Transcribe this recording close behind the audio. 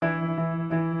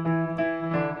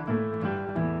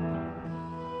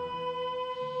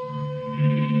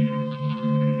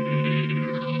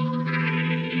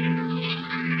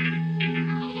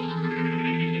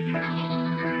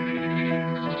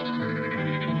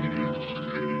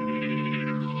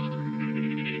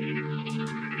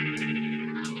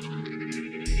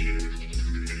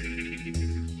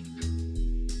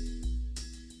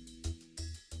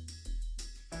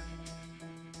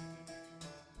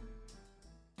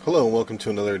Hello and welcome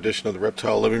to another edition of the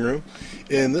Reptile Living Room.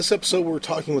 In this episode we're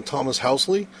talking with Thomas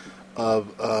Housley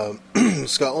of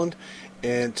Scotland,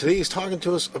 and today he's talking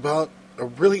to us about a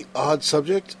really odd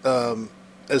subject.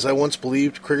 As I once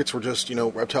believed, crickets were just,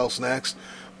 reptile snacks,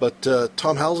 but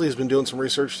Tom Housley has been doing some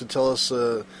research to tell us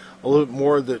a little bit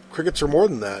more that crickets are more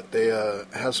than that. They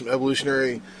have some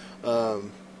evolutionary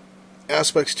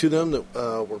aspects to them that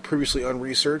were previously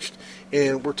unresearched,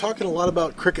 and we're talking a lot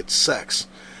about cricket sex.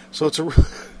 So it's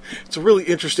a really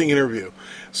interesting interview.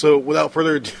 So without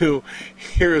further ado,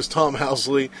 here is Tom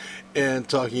Housley and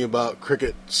talking about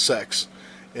cricket sex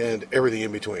and everything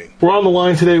in between. We're on the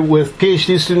line today with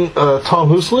PhD student Tom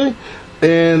Housley.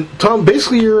 And Tom,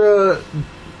 basically you're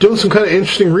doing some kind of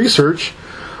interesting research.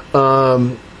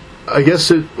 I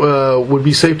guess it would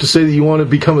be safe to say that you want to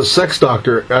become a sex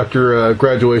doctor after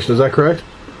graduation. Is that correct?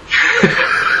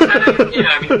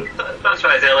 That's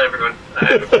what I tell everyone.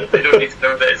 They don't need to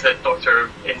know that it's a doctor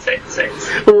of insect sex.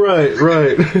 Right.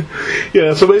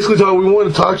 Yeah, so basically, Tom, we want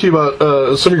to talk to you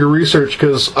about some of your research,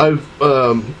 because I've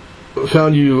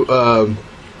found you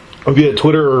via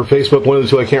Twitter or Facebook, one of the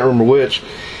two, I can't remember which,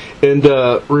 and,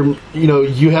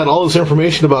 you had all this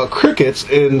information about crickets,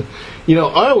 and,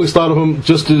 I always thought of them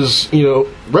just as,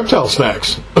 reptile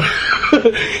snacks.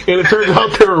 And it turns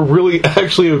out they're really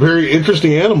actually a very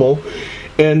interesting animal.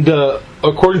 And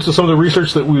according to some of the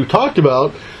research that we've talked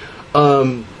about,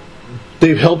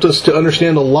 they've helped us to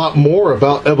understand a lot more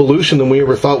about evolution than we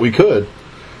ever thought we could.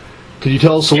 Could you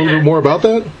tell us a little bit more about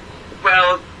that?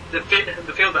 Well, the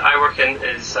field that I work in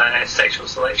is sexual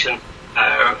selection.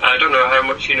 I don't know how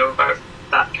much you know about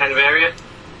that kind of area.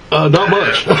 Not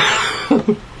much.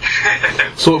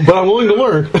 But I'm willing to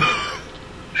learn.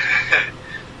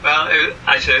 Well, it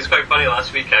was quite funny.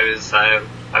 Last week I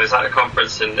was at a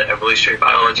conference in evolutionary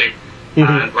biology,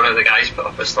 and one of the guys put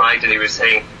up a slide and he was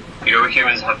saying,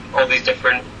 humans have all these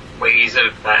different ways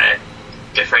of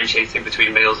differentiating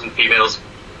between males and females.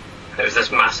 It was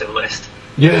this massive list.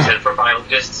 Yeah. He said for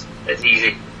biologists, it's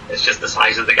easy. It's just the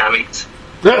size of the gametes.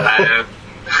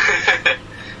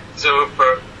 So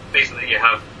basically you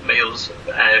have males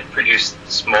produce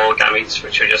small gametes,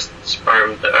 which are just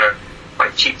sperm that are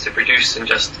quite cheap to produce and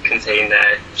just contain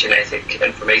genetic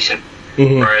information.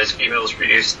 Whereas females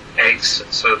produce eggs,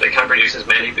 so they can't produce as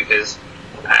many because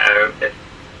it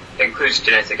includes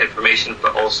genetic information,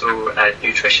 but also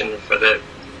nutrition for the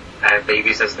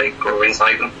babies as they grow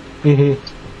inside them.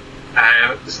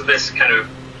 So this kind of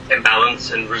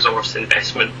imbalance in resource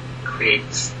investment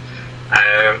creates,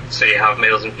 so you have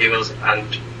males and females,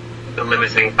 and the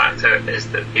limiting factor is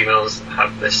that females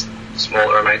have this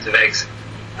smaller amount of eggs,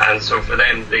 and so for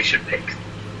them they should pick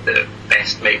the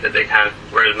best mate that they can,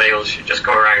 whereas males should just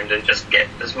go around and just get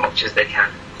as much as they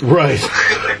can. Right.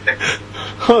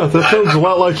 That sounds a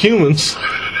lot like humans.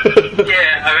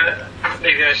 Yeah,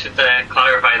 maybe I should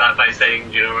clarify that by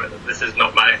saying, this is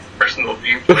not my personal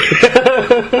viewpoint.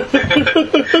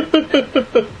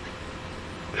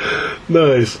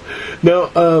 Nice.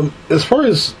 Now, as far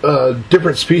as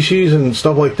different species and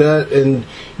stuff like that, and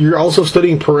you're also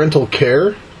studying parental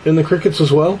care in the crickets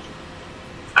as well?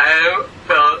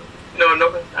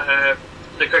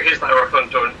 The crickets that I work on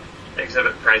don't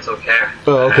exhibit parental care.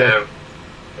 Oh, okay.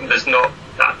 There's not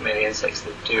that many insects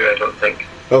that do, I don't think.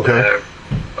 Okay.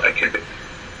 I could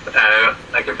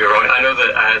be wrong. I know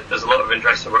that there's a lot of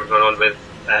interesting work going on with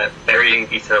burying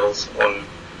beetles on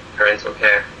parental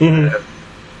care.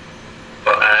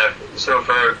 So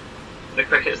for the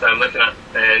crickets that I'm looking at,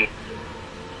 then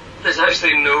there's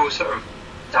actually no sort of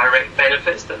direct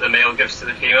benefits that the male gives to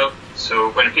the female. So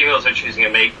when females are choosing a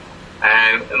mate,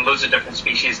 in loads of different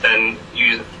species, then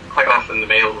quite often the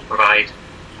male will provide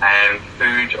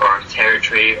food or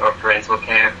territory or parental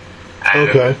care.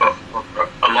 Okay. But for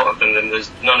a lot of them, then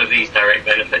there's none of these direct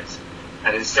benefits.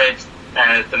 And instead,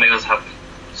 the males have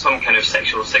some kind of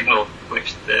sexual signal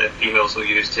which the females will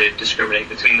use to discriminate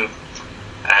between them.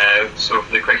 So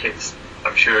for the crickets,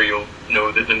 I'm sure you'll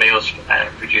know that the males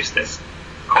produce this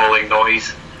calling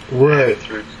noise through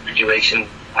stridulation.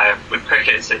 With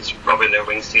crickets, it's rubbing their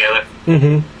wings together.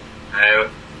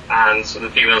 And so the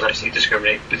females actually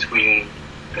discriminate between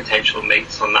potential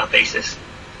mates on that basis.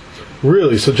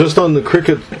 Really? So just on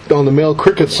the male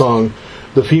cricket song,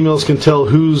 the females can tell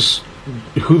who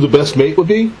the best mate would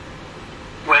be?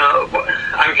 Well,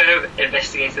 I'm kind of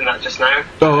investigating that just now.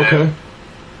 Oh, okay.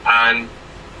 And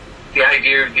the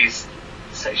idea of these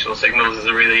sexual signals is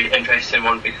a really interesting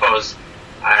one, because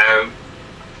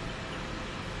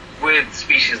with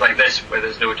species like this, where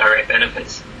there's no direct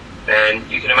benefits, then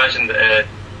you can imagine that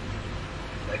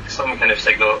some kind of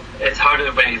signal. It's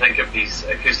harder when you think of these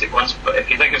acoustic ones, but if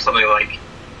you think of something like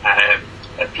a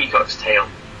peacock's tail,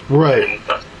 Right. And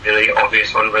that's a really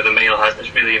obvious one where the male has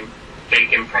this really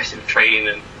big, impressive train,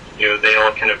 and they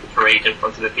all kind of parade in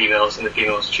front of the females, and the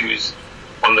females choose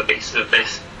on the basis of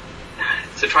this.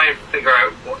 To try and figure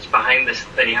out what's behind this,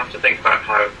 then you have to think about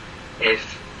how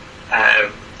if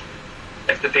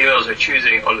the females are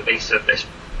choosing on the basis of this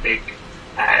big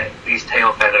these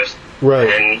tail feathers, right,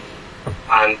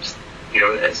 and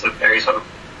it's a very sort of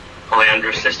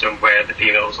polyandrous system where the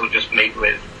females will just mate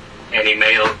with any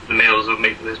male, the males will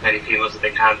mate with as many females as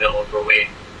they can, they'll all go away,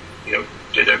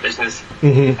 do their business,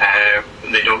 and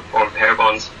they don't form pair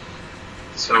bonds.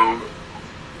 So,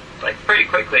 like, pretty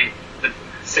quickly,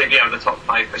 say if you have the top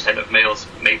 5% of males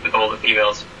mate with all the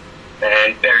females,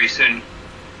 then very soon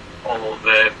all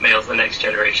the males of the next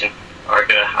generation are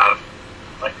going to have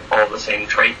like all the same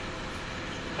trait.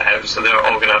 So they're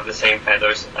all going to have the same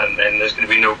feathers, and then there's going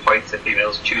to be no point to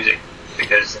females choosing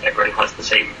because everyone has the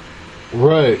same.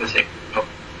 Right. The same.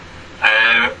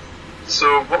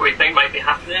 So what we think might be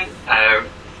happening,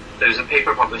 there's a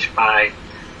paper published by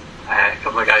a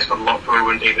couple of guys called Lockrow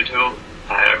and David Houle,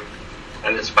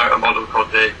 and it's about a model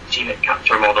called the genic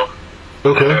capture model.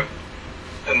 Okay.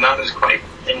 And that is quite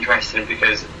interesting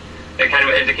because it kind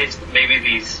of indicates that maybe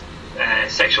these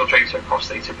sexual traits are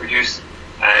costly to produce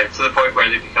to the point where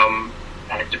they become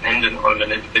dependent on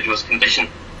an individual's condition.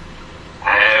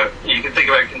 You can think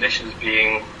about conditions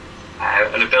being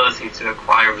an ability to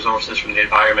acquire resources from the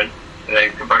environment and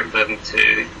then convert them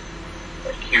to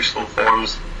useful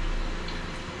forms.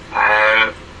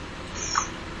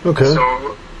 Okay.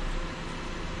 So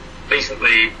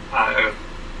basically,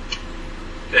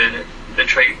 the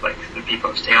trait like the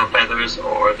peacock's tail feathers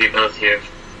or the ability of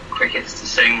crickets to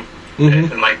sing,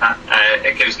 anything like that,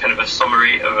 it gives kind of a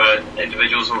summary of an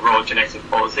individual's overall genetic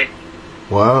quality.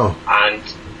 Wow. And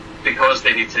because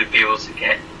they need to be able to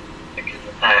get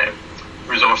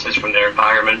resources from their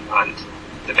environment, and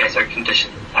the better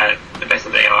condition, the better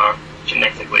they are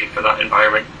genetically for that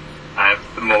environment,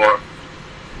 the more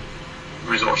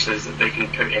resources that they can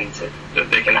put into, that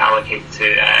they can allocate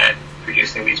to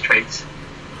producing these traits.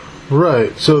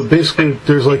 Right. So basically,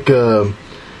 there's like a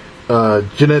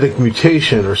genetic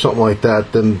mutation or something like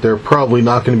that. Then they're probably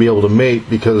not going to be able to mate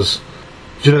because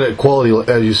genetic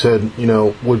quality, as you said,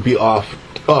 would be off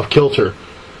kilter.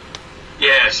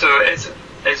 Yeah. So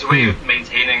it's a way of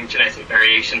maintaining genetic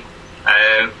variation.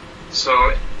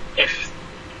 So if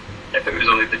it was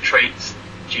only the traits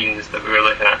genes that we were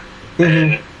looking at,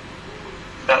 then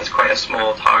that's quite a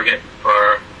small target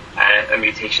for a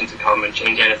mutation to come and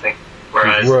change anything.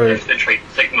 Whereas if the trait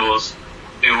signals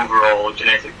the overall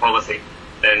genetic quality,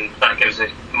 then that gives a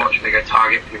much bigger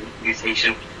target for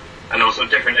mutation. And also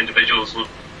different individuals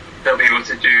they'll be able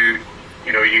to do,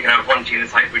 you can have one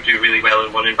genotype would do really well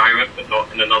in one environment but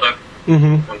not in another,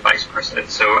 and vice versa.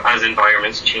 So as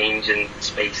environments change in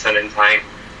space and in time,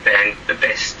 then the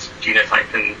best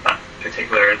genotype in that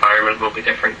particular environment will be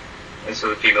different. And so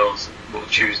the females will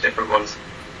choose different ones.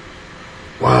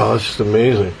 Wow, that's just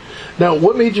amazing. Now,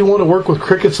 what made you want to work with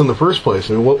crickets in the first place?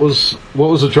 I mean, what was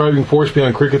the driving force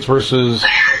behind crickets versus,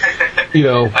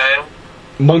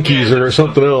 monkeys or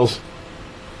something else?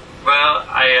 Well,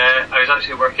 I was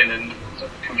actually working in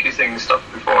computing stuff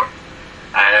before,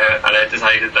 and I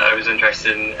decided that I was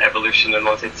interested in evolution and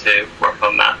wanted to work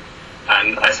on that.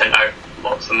 And I sent out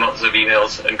lots and lots of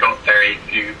emails and got very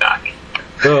few back.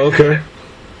 Oh, okay.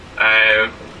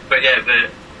 But yeah,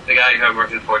 the guy who I'm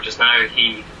working for just now,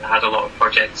 he had a lot of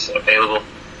projects available,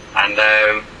 and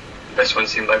this one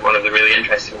seemed like one of the really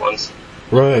interesting ones.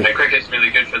 Right. And cricket's really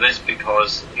good for this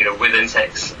because, with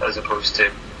insects as opposed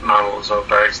to mammals or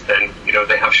birds, then,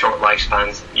 they have short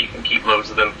lifespans. You can keep loads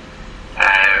of them,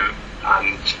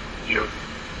 and,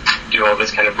 do all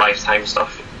this kind of lifetime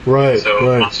stuff. Right. So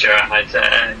right. Last year I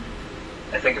had,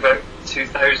 I think about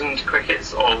 2,000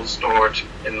 crickets all stored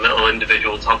in little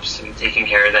individual tubs and taking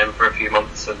care of them for a few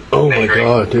months. And oh my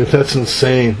god, dude, that's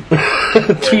insane.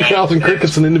 2,000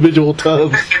 crickets in individual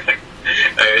tubs.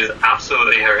 It was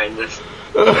absolutely horrendous.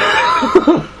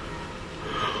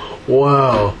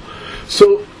 Wow.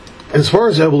 So, as far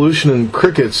as evolution in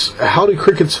crickets, how do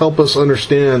crickets help us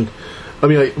understand? I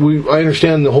mean, I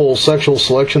understand the whole sexual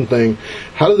selection thing.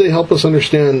 How do they help us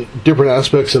understand different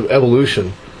aspects of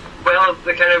evolution? Well,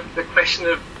 the question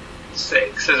of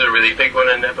sex is a really big one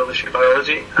in evolutionary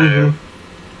biology,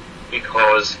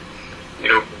 because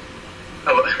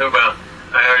well,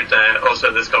 I heard also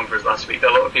at this conference last week, a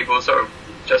lot of people sort of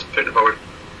just put forward,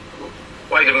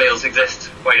 why do males exist?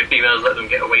 Why do females let them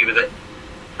get away with it?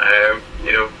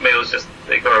 Males just,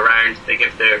 they go around, they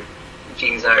give their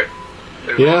genes out.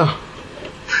 Yeah.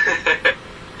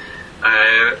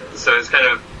 So it's kind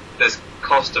of this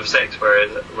cost of sex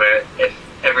where if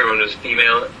everyone grown as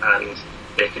female and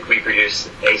they could reproduce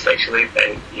asexually,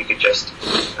 then you could just,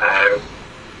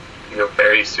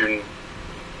 very soon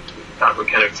that would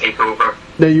kind of take over.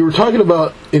 Now, you were talking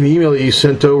about in the email that you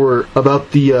sent over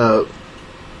about the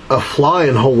a fly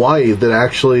in Hawaii that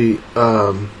actually,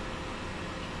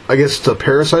 I guess it's a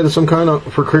parasite of some kind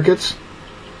for crickets?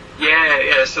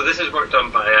 Yeah, so this is work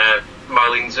done by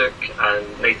Marlene Zook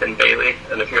and Nathan Bailey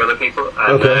and a few other people.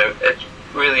 And it's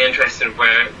really interesting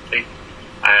where they,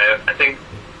 I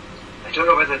don't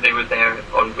know whether they were there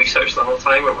on research the whole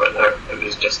time or whether it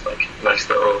was just like a nice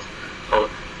little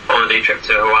holiday trip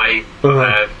to Hawaii.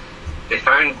 They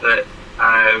found that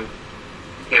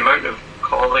the amount of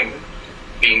calling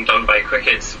being done by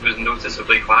crickets was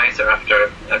noticeably quieter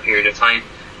after a period of time.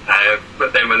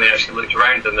 But then when they actually looked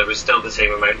around, then there was still the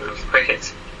same amount of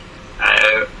crickets.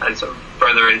 And some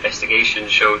further investigation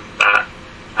showed that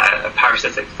a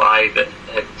parasitic fly that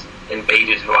had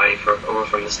invaded Hawaii over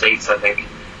from the States, I think,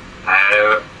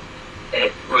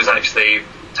 it was actually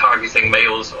targeting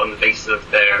males on the basis of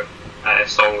their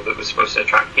song that was supposed to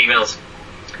attract females.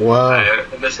 Wow.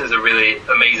 And this is a really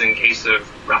amazing case of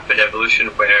rapid evolution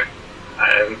where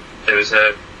there was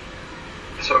a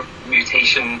sort of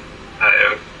mutation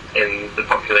in the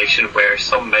population where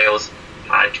some males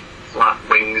had flat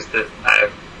wings that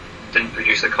didn't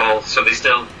produce a call. So they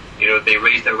still, they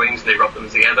raise their wings, they rub them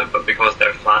together, but because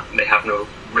they're flat and they have no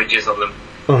ridges on them,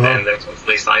 then they're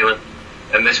totally silent.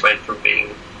 And this went from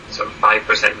being sort of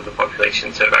 5% of the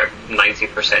population to about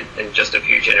 90% in just a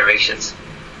few generations.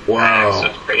 Wow. So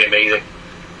it's pretty amazing.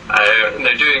 And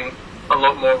they're doing a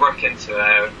lot more work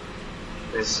into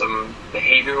there's some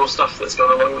behavioural stuff that's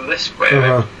gone along with this,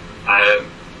 where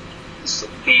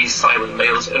these silent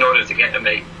males, in order to get a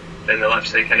mate, then they'll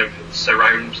actually kind of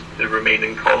surround the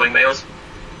remaining calling males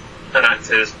and act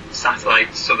as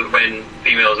satellites, so that when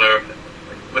females are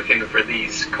looking for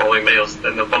these calling males,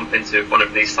 then they'll bump into one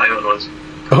of these silent ones.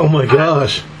 Oh my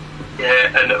gosh.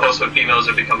 Yeah, and also females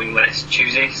are becoming less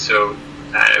choosy, so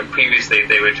previously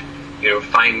they would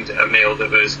find a male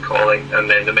that was calling, and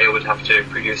then the male would have to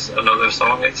produce another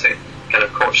song. It's a kind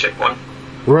of courtship one.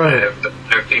 Right. But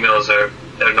their females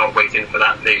they're not waiting for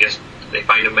that. They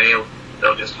find a male,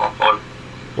 they'll just hop on.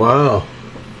 Wow.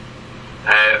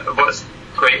 What's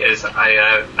great is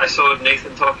I saw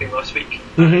Nathan talking last week.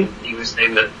 He was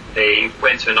saying that they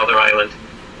went to another island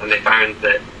and they found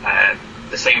that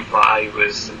the same fly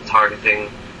was targeting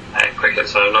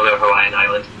crickets on another Hawaiian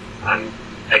island, and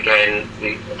again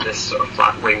this sort of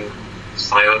flat wing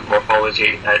silent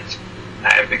morphology had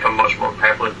become much more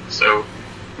prevalent. So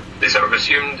they sort of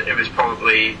assumed it was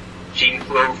probably gene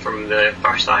flow from the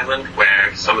first island,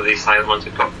 where some of these silent ones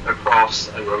had got across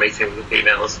and were mating with the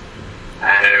females.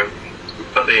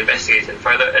 But they investigated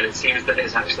further, and it seems that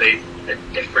it's actually a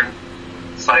different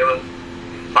silent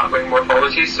flatwing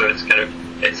morphology, so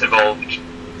it's evolved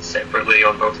separately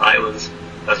on both islands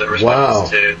as a response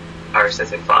to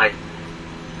parasitic fly.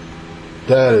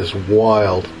 That is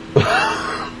wild.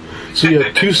 So you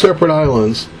have two separate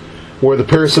islands where the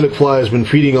parasitic fly has been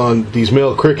feeding on these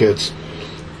male crickets,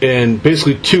 and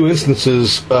basically two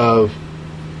instances of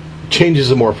changes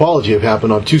in morphology have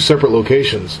happened on two separate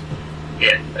locations.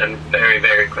 Yeah, and very,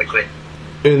 very quickly.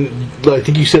 And I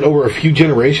think you said over a few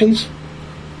generations?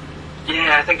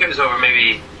 Yeah, I think it was over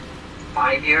maybe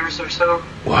 5 years or so.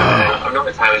 Wow. I'm not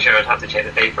entirely sure, I'd have to check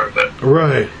the paper, but...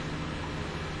 Right.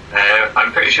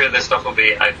 I'm pretty sure this stuff will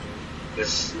be... I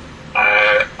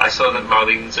saw that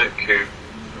Marlene Zook, who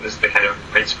was the kind of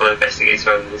principal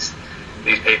investigator on these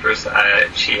papers,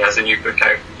 she has a new book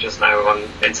out just now on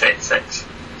insect sex,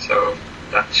 so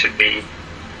that should be...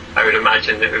 I would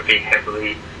imagine it would be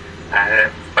heavily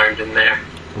found in there.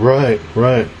 Right.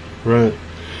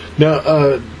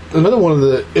 Now, another one of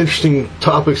the interesting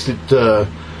topics that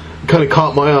kind of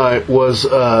caught my eye was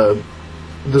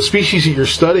the species that you're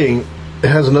studying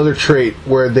has another trait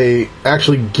where they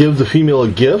actually give the female a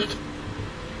gift,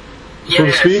 so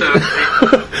to speak. So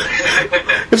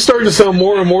it's starting to sound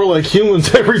more and more like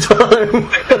humans every time.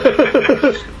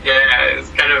 Yeah, it's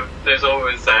kind of, there's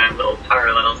always little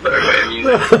parallels that are quite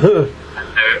amusing.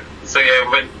 So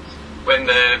yeah, when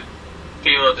the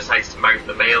female decides to mount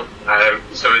the male,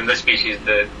 so in this species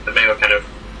the male kind of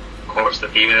courts the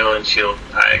female, and she'll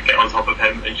get on top of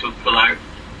him and she'll pull out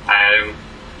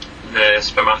the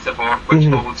spermatophore, which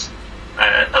holds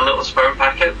a little sperm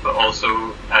packet, but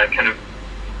also kind of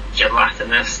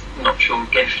gelatinous nuptial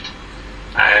gift,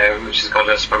 which is called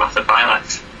a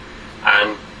spermatophylax.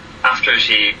 And after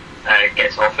she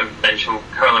gets off him, then she'll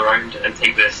curl around and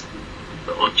take this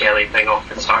little jelly thing off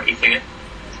and start eating it.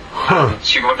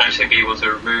 She won't actually be able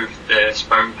to remove the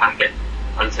sperm packet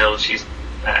until she's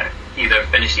either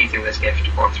finished eating this gift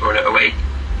or thrown it away.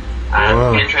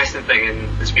 Wow. The interesting thing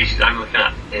in the species I'm looking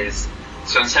at is,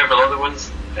 so in several other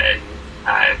ones,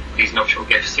 these nuptial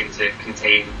gifts seem to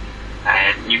contain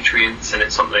nutrients, and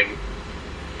it's something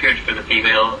good for the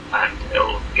female, and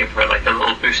it'll give her like a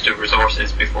little boost of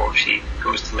resources before she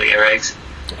goes to lay her eggs.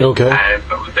 Okay.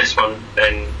 But with this one,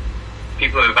 then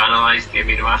people have analysed the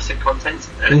amino acid content,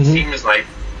 and it seems like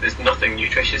there's nothing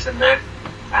nutritious in there,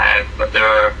 but there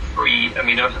are free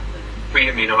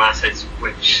amino acids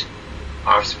which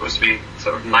are supposed to be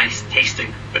sort of nice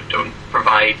tasting but don't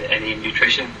provide any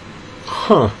nutrition.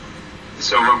 Huh.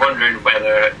 So we're wondering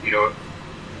whether,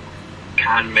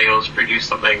 can males produce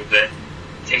something that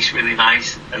tastes really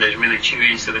nice and is really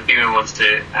chewy, so the female wants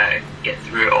to get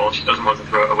through it all, she doesn't want to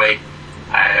throw it away.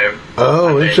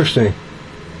 Interesting.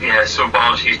 Yeah, so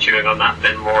while she's chewing on that,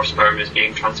 then more sperm is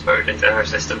being transferred into her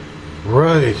system.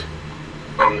 Right.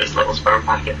 From this little sperm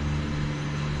packet.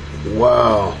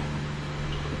 Wow.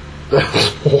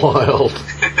 That's wild.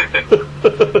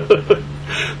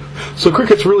 So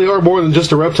crickets really are more than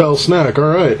just a reptile snack,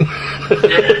 alright. Yeah.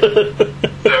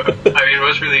 So,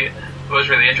 what's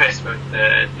really interesting about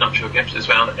the nuptial gift as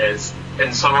well is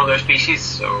in some other species,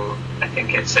 so I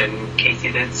think it's in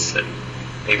katydids and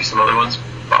maybe some other ones,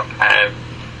 but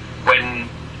when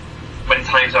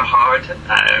times are hard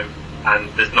and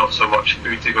there's not so much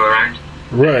food to go around,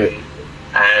 right,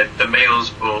 the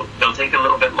males they'll take a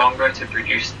little bit longer to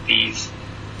produce these.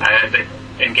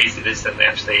 In katydids, then they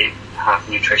actually have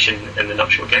nutrition in the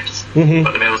nuptial gifts,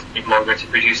 but the males take longer to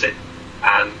produce it.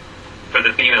 And for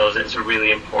the females, it's a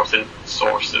really important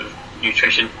source of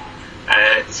nutrition.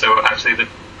 So actually,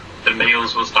 the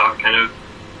males will start kind of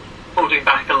holding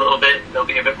back a little bit. They'll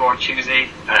be a bit more choosy.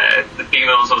 The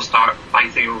females will start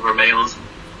fighting over males,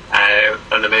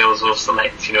 and the males will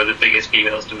select, the biggest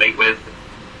females to mate with.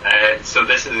 So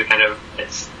this is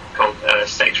it's called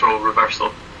sexual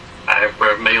reversal,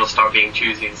 where males start being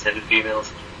choosy instead of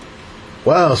females.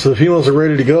 Wow, so the females are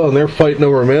ready to go and they're fighting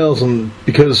over males, and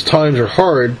because times are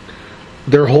hard,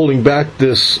 they're holding back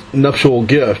this nuptial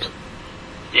gift.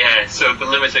 Yeah, so the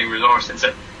limiting resource is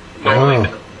that normally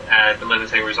the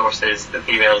limiting resource is the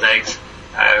female's eggs,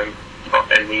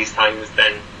 but in these times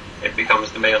then it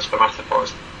becomes the male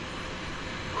spermatophores.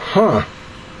 Huh.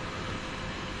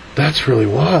 That's really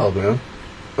wild, man.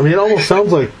 I mean, it almost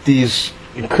sounds like these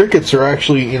crickets are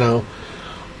actually, I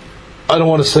don't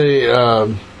want to say, I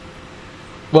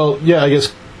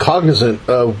guess cognizant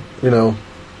of,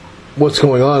 what's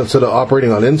going on instead of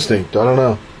operating on instinct. I don't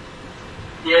know.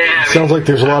 Yeah. Sounds like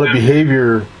there's a lot of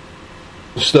behavior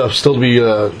stuff still to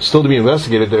be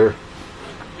investigated there.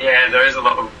 Yeah, there is a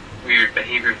lot of weird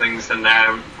behavior things, and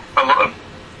a lot of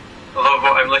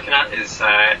what I'm looking at is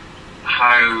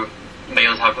how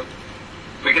males have.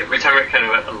 We term it kind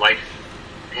of a life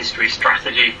history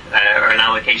strategy or an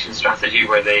allocation strategy,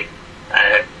 where they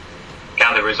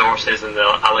gather resources and they'll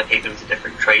allocate them to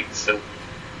different traits. And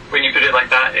when you put it like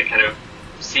that, it kind of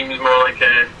seems more like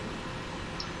a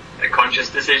conscious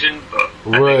decision, but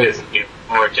right. I think it's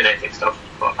more genetic stuff.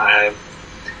 But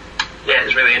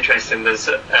it's really interesting. There's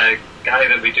a guy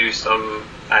that we do some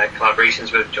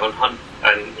collaborations with, John Hunt,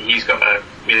 and he's got a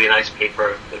really nice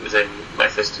paper that was in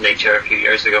Methods to Nature a few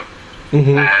years ago.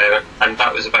 And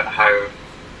that was about how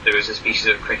there was a species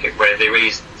of cricket where they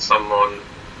raised some on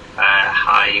a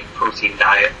high protein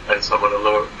diet and some on a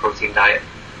lower protein diet,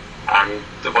 and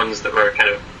the ones that were kind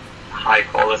of high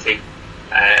quality,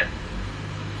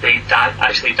 they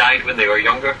actually died when they were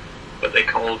younger, but they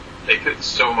put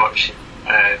so much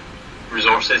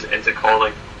resources into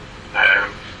calling,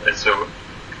 and so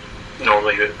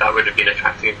normally that would have been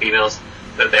attracting females,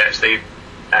 that they actually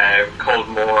called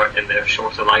more in their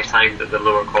shorter lifetime than the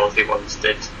lower quality ones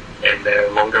did in their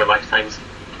longer lifetimes.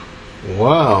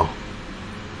 Wow.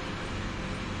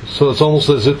 So it's almost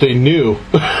as if they knew.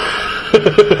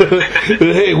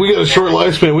 Hey, we got a short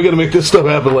lifespan, we got to make this stuff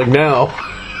happen like now.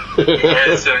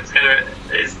 Yeah, so it's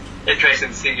interesting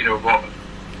to see,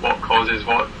 what causes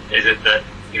what. Is it that,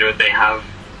 they have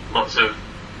lots of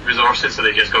resources, so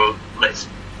they just go, let's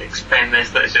expend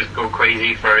this, let's just go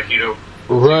crazy for,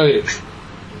 Right.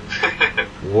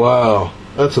 Wow,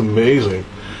 that's amazing.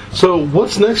 So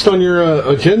what's next on your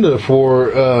agenda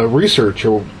for research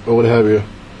or what have you?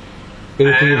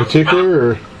 Anything in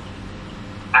particular? Or?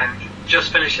 I've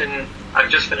just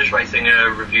finished writing a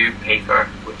review paper,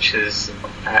 which is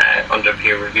under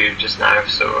peer review just now,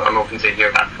 so I'm hoping to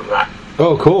hear back from that.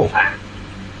 Oh, cool.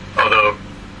 Although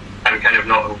I'm kind of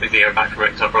not hoping to hear back from it,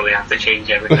 because I'll probably have to change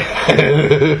everything.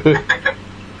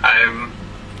 I'm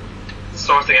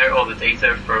sorting out all the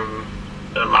data from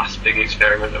the last big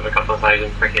experiment of a couple of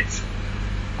thousand crickets.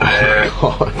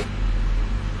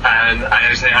 And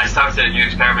I started a new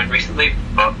experiment recently,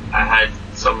 but I had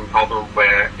some problem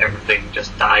where everything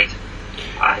just died,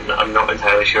 and I'm not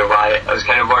entirely sure why. I was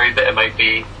kind of worried that it might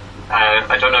be,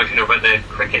 I don't know if you know about the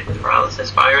cricket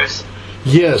paralysis virus.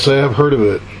 Yes, I have heard of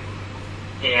it.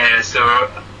 Yeah, so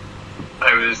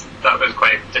that was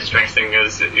quite distressing,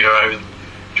 as you know, I was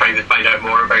trying to find out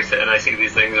more about it, and I see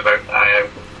these things about,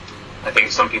 I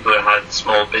think some people have had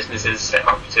small businesses set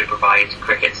up to provide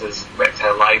crickets as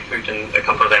reptile live food, and a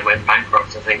couple of them went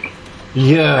bankrupt, I think.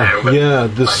 Yeah,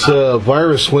 this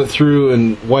virus went through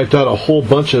and wiped out a whole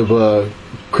bunch of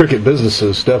cricket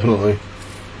businesses, definitely.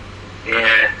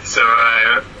 Yeah, so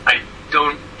I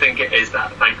don't think it is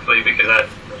that, thankfully, because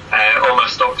all my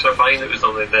stocks are fine. It was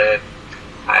only the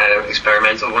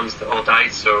experimental ones that all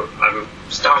died, so I'm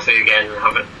starting again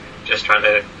and just trying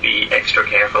to be extra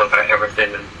careful about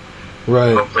everything, and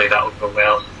right. Hopefully that'll go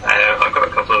well. I've got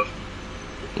a couple of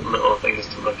little things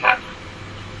to look at.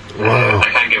 Wow. I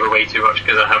can't give away too much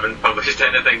because I haven't published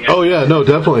anything yet. Oh yeah, no,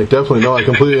 definitely. No, I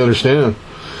completely understand.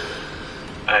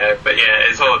 But yeah,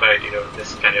 it's all about, you know,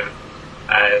 this kind of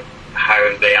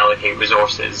how they allocate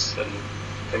resources and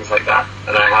things like that.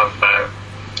 And I have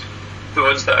the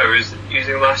ones that I was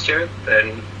using last year.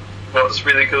 Then what's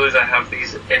really cool is I have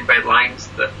these inbred lines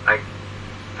that I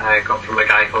got from a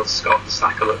guy called Scott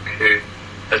Sackaluk, who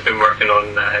has been working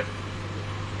on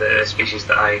the species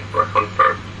that I work on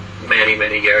for many,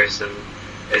 many years, and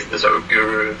is the sort of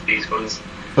guru of these ones.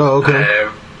 Oh, okay.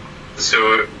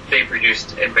 So they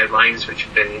produced inbred lines which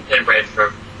have been inbred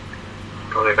for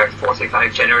probably about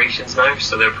 45 generations now,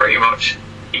 so they're pretty much,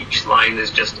 each line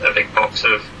is just a big box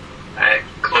of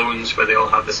clones where they all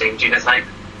have the same genotype.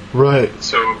 Right.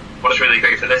 So what's really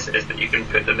great for this is that you can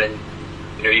put them in,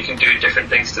 you know, you can do different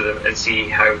things to them and see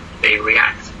how they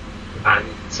react, and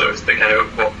so it's the kind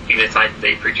of what phenotype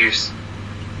they produce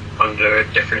under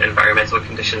different environmental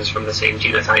conditions from the same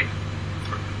genotype.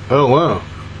 Oh wow.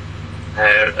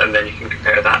 And then you can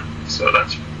compare that, so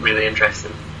that's really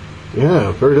interesting.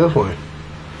 Yeah, very definitely.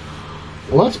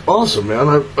 Well, that's awesome, man.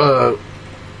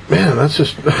 Man, that's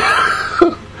just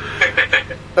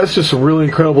that's just some really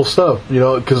incredible stuff, you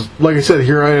know, because like I said,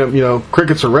 here I am, you know,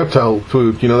 crickets are reptile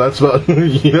food, you know, that's about,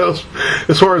 you know,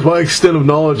 as far as my extent of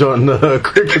knowledge on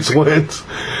crickets went.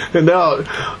 And now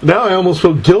I almost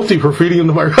feel guilty for feeding them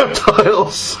to my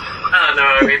reptiles. Oh, no,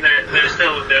 I mean,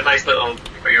 they're nice little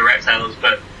for your reptiles,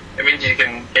 but it means you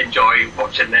can enjoy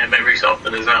watching them every so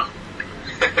often as well.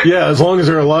 Yeah, as long as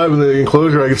they're alive in the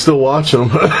enclosure, I can still watch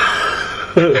them.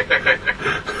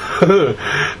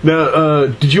 Now,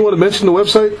 did you want to mention the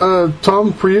website,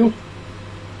 Tom, for you?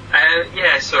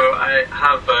 Yeah, so I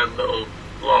have a little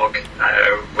blog,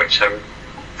 which I'm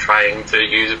trying to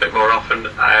use a bit more often.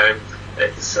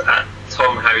 It's at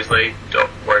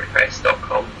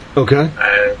tomhousley.wordpress.com. Okay.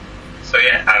 So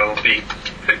yeah, I will be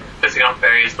putting up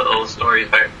various little stories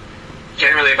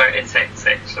generally about insect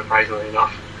sex, surprisingly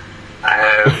enough.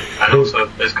 And also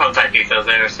there's contact details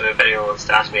there, so if anyone wants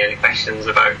to ask me any questions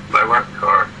about my work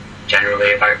or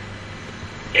generally about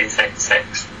insect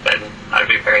sex, then I'd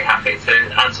be very happy to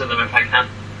answer them if I can.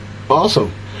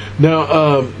 Awesome.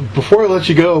 Now, before I let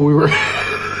you go, we were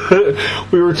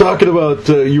we were talking about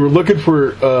you were looking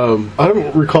for I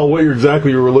don't recall what you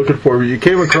were looking for, but you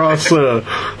came across one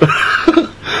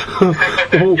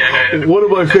of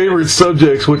my favorite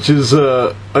subjects, which is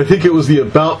I think it was the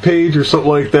About page or something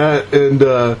like that, and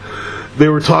they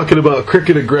were talking about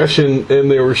cricket aggression, and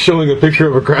they were showing a picture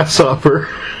of a grasshopper.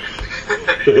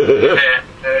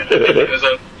 It was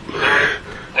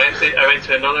I went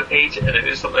to another page, and it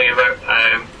was something about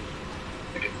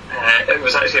it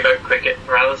was actually about cricket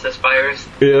paralysis virus.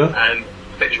 Yeah. And a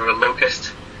picture of a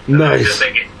locust. Nice. I was just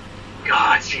thinking,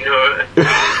 God, you know,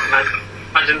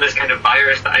 imagine this kind of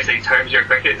virus that actually turns your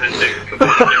crickets into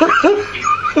completely different species.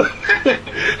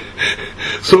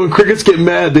 So when crickets get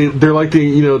mad, they're like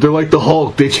the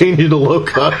Hulk. They change into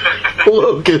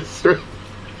locusts.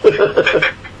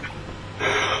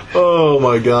 Oh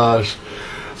my gosh.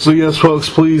 So yes, folks,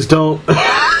 please don't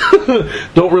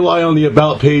rely on the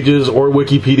About pages or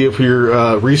Wikipedia for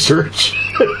your research.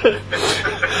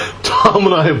 Tom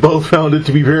and I have both found it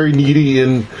to be very needy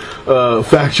in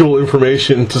factual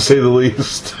information, to say the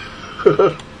least.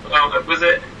 Well, was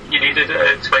it you needed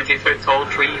a 20-foot tall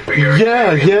tree for your?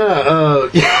 Yeah.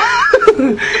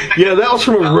 Yeah, that was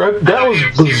from that was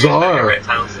bizarre.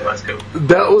 Reptiles, so that's cool.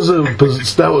 That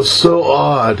was so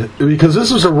odd, because this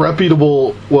was a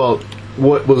reputable, well,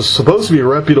 what was supposed to be a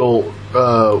reputable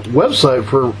website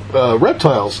for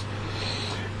reptiles.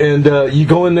 And you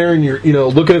go in there and you're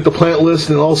looking at the plant list,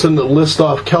 and all of a sudden it lists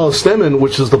off Callistemon,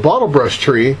 which is the bottlebrush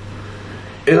tree.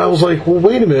 And I was like, well,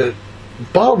 wait a minute,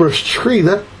 bottlebrush tree,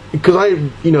 because I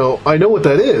know what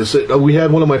that is. We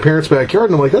had one in my parents' backyard,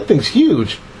 and I'm like, that thing's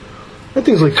huge. That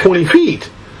thing's like 20 feet.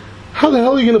 How the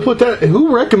hell are you going to put that?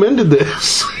 Who recommended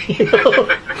this?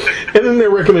 And then they're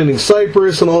recommending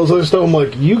cypress and all this other stuff. I'm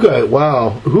like, you guys,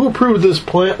 wow, who approved this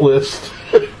plant list?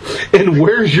 And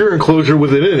where's your enclosure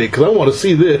with it in it? Because I want to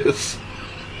see this.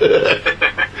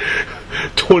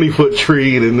 20-foot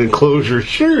tree and an enclosure,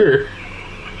 sure.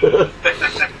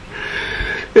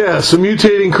 Yeah, so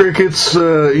mutating crickets,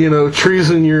 trees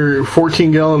in your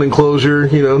 14-gallon enclosure,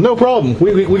 no problem.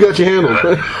 We got you handled.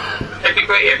 It'd be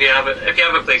great if you have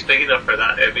a place big enough for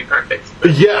that. It'd be perfect.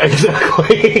 Yeah,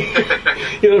 exactly.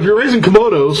 If you're raising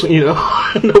Komodos,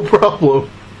 no problem.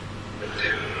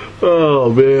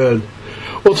 Oh man.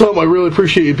 Well, Tom, I really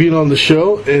appreciate you being on the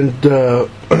show. And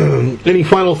any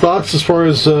final thoughts as far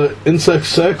as insect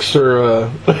sex, or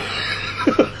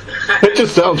it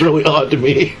just sounds really odd to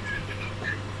me.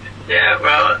 Yeah,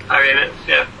 well,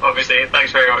 obviously,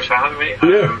 thanks very much for having me.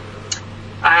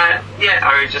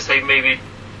 I would just say maybe,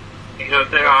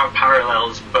 there are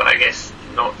parallels, but I guess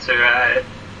not to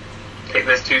take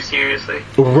this too seriously.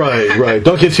 Right.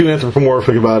 Don't get too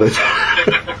anthropomorphic about it.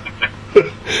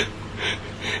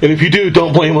 And if you do,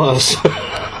 don't blame us.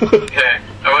 Yeah,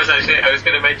 I was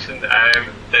going to mention,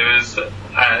 there was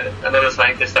another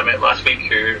scientist I met last week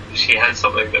she had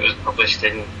something that was published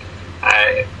in,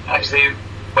 actually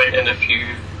went in a few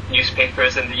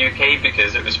newspapers in the UK,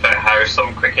 because it was about how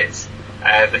some crickets,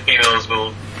 the females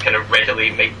will kind of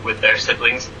readily mate with their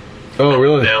siblings. Oh,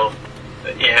 really?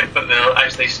 But they'll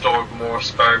actually store more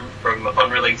sperm from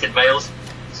unrelated males,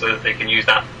 so that they can use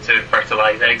that to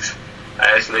fertilize eggs.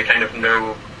 So they kind of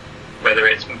know whether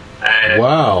it's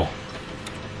wow,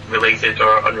 related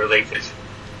or unrelated.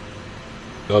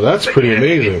 Oh, that's but pretty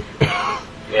amazing.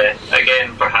 Yeah,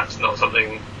 again, perhaps not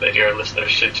something that your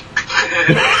listeners should.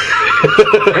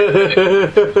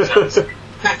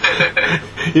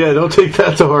 Yeah, don't take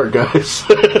that to heart, guys.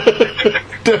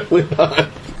 Definitely not.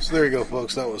 So there you go,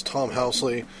 folks. That was Tom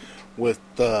Housley with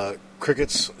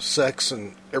crickets, sex,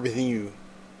 and everything you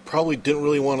probably didn't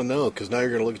really want to know, because now you're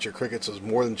going to look at your crickets as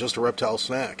more than just a reptile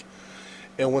snack.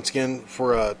 And once again,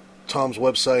 for Tom's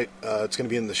website, it's going to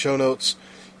be in the show notes.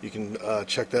 You can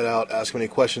check that out, ask him any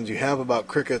questions you have about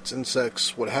crickets,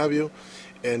 insects, what have you.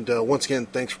 And once again,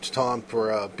 thanks to Tom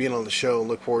for being on the show, and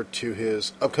look forward to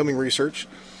his upcoming research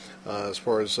as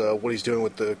far as what he's doing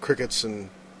with the crickets and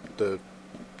the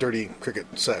dirty cricket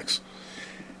sex.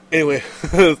 Anyway,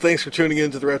 thanks for tuning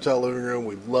in to the Reptile Living Room.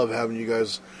 We love having you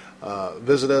guys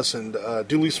visit us, and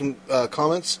do leave some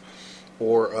comments,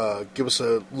 or give us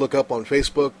a look up on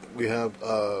Facebook. We have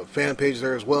a fan page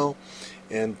there as well.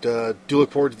 And do look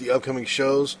forward to the upcoming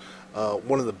shows.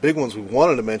 One of the big ones we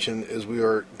wanted to mention is we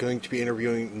are going to be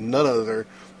interviewing none other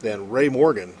than Ray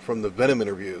Morgan from the Venom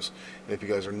Interviews. And if you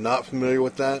guys are not familiar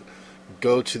with that,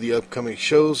 go to the upcoming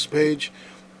shows page,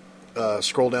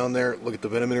 scroll down there, look at the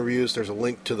Venom Interviews. There's a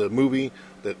link to the movie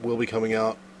that will be coming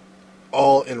out,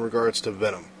 all in regards to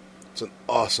Venom. It's an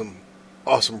awesome,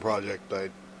 awesome project I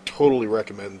totally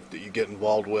recommend that you get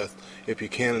involved with if you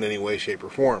can in any way, shape, or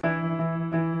form.